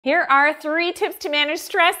Here are 3 tips to manage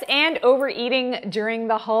stress and overeating during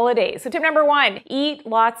the holidays. So tip number 1, eat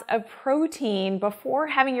lots of protein before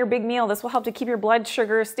having your big meal. This will help to keep your blood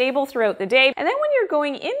sugar stable throughout the day. And then when you're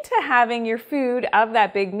going into having your food of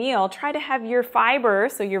that big meal, try to have your fiber,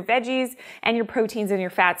 so your veggies and your proteins and your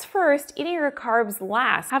fats first, eating your carbs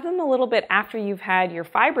last. Have them a little bit after you've had your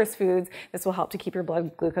fibrous foods. This will help to keep your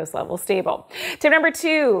blood glucose level stable. Tip number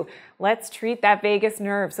 2, let's treat that vagus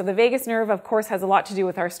nerve. So the vagus nerve, of course, has a lot to do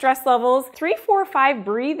with our stress levels. 3, 4, 5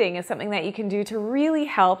 breathing is something that you can do to really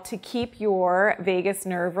help to keep your vagus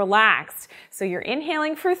nerve relaxed. So you're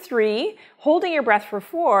inhaling for 3, holding your breath for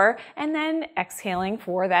 4, and then exhaling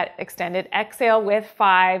for that extended exhale with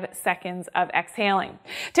 5 seconds of exhaling.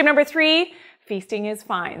 Tip number 3, feasting is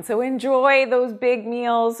fine. So enjoy those big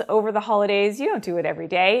meals over the holidays. You don't do it every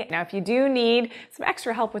day. Now, if you do need some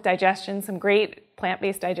extra help with digestion, some great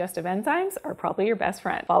plant-based digestive enzymes are probably your best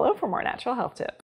friend. Follow for more natural health tips.